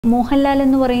Mohanlal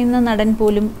എന്ന് പറയുന്ന നടൻ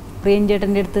പോലും പ്രിയൻ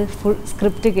ചേട്ടന്റെ അടുത്ത് ഫുൾ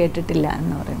സ്ക്രിപ്റ്റ് കേട്ടിട്ടില്ല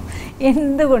എന്ന് പറയും.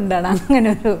 എന്തുകൊണ്ടാണ് അങ്ങനെ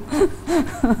ഒരു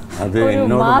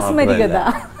മാസ്മരികത?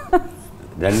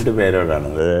 രണ്ടുപേരോടാണ്.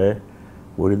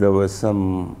 ഒരു ദിവസം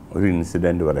ഒരു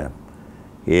ഇൻസിഡൻറ്റ് പറയാം.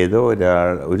 ഏതോ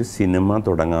ഒരു സിനിമ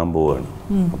തുടങ്ങാൻ പോവുകയാണ്.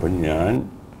 അപ്പം ഞാൻ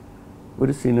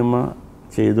ഒരു സിനിമ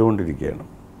ചെയ്തുകൊണ്ടിരിക്കുകയാണ്.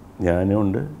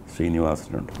 ഞാനുണ്ട്,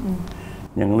 ശ്രീനിവാസനുണ്ട്.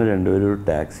 ഞങ്ങൾ രണ്ടുപേരും ഒരു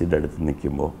ടാക്സിയുടെ അടുത്ത്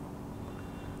നിൽക്കുമ്പോൾ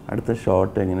അടുത്ത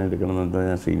ഷോട്ട് എങ്ങനെ എടുക്കണമെന്ന്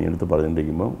ഞാൻ ശ്രീനി അടുത്ത്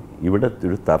പറഞ്ഞിരിക്കുമ്പോൾ ഇവിടെ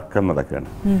ഒരു തർക്കം നടക്കുകയാണ്.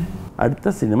 അടുത്ത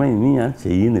സിനിമ ഇനി ഞാൻ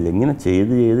ചെയ്യുന്നില്ല, ഇങ്ങനെ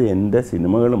ചെയ്ത് എൻ്റെ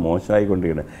സിനിമകൾ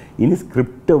മോശമായിക്കൊണ്ടിരിക്കുകയാണ്. ഇനി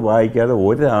സ്ക്രിപ്റ്റ് വായിക്കാതെ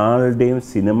ഒരാളുടെയും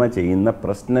സിനിമ ചെയ്യുന്ന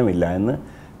പ്രശ്നമില്ല എന്ന്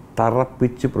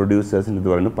തറപ്പിച്ച് പ്രൊഡ്യൂസേഴ്സിൻ്റെ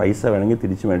അടുത്ത് പറയുന്നു. പൈസ വേണമെങ്കിൽ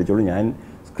തിരിച്ചു മേടിച്ചോളൂ, ഞാൻ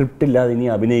സ്ക്രിപ്റ്റ് ഇല്ലാതെ ഇനി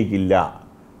അഭിനയിക്കില്ല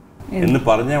എന്ന്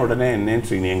പറഞ്ഞ ഉടനെ എന്നെയും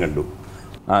ശ്രീനിയും കണ്ടു.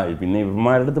 പിന്നെ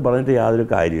ഇവന്മാരുടെ അടുത്ത് പറഞ്ഞിട്ട് യാതൊരു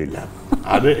കാര്യമില്ല,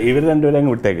 അത് ഇവർ രണ്ടുപേരും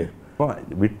അങ്ങ് വിട്ടേക്ക്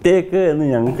വിട്ടേക്ക് എന്ന്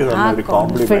ഞങ്ങൾക്ക് തന്നൊരു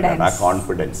കോംപ്ലിമെൻ്റാണ്. ആ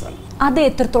കോൺഫിഡൻസ് ആണ്.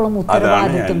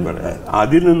 അതാണ് ഞാൻ പറയുന്നത്.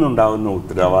 അതിൽ നിന്നുണ്ടാകുന്ന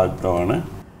ഉത്തരവാദിത്വമാണ്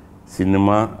സിനിമ.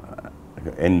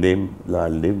 എൻ്റെയും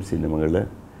ലാലിൻ്റെയും സിനിമകൾ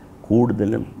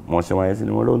കൂടുതലും മോശമായ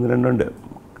സിനിമകൾ ഒന്ന് രണ്ടുണ്ട്.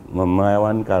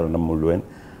 നന്നാവാൻ കാരണം മുഴുവൻ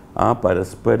ആ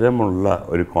പരസ്പരമുള്ള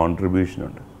ഒരു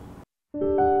കോൺട്രിബ്യൂഷനുണ്ട്.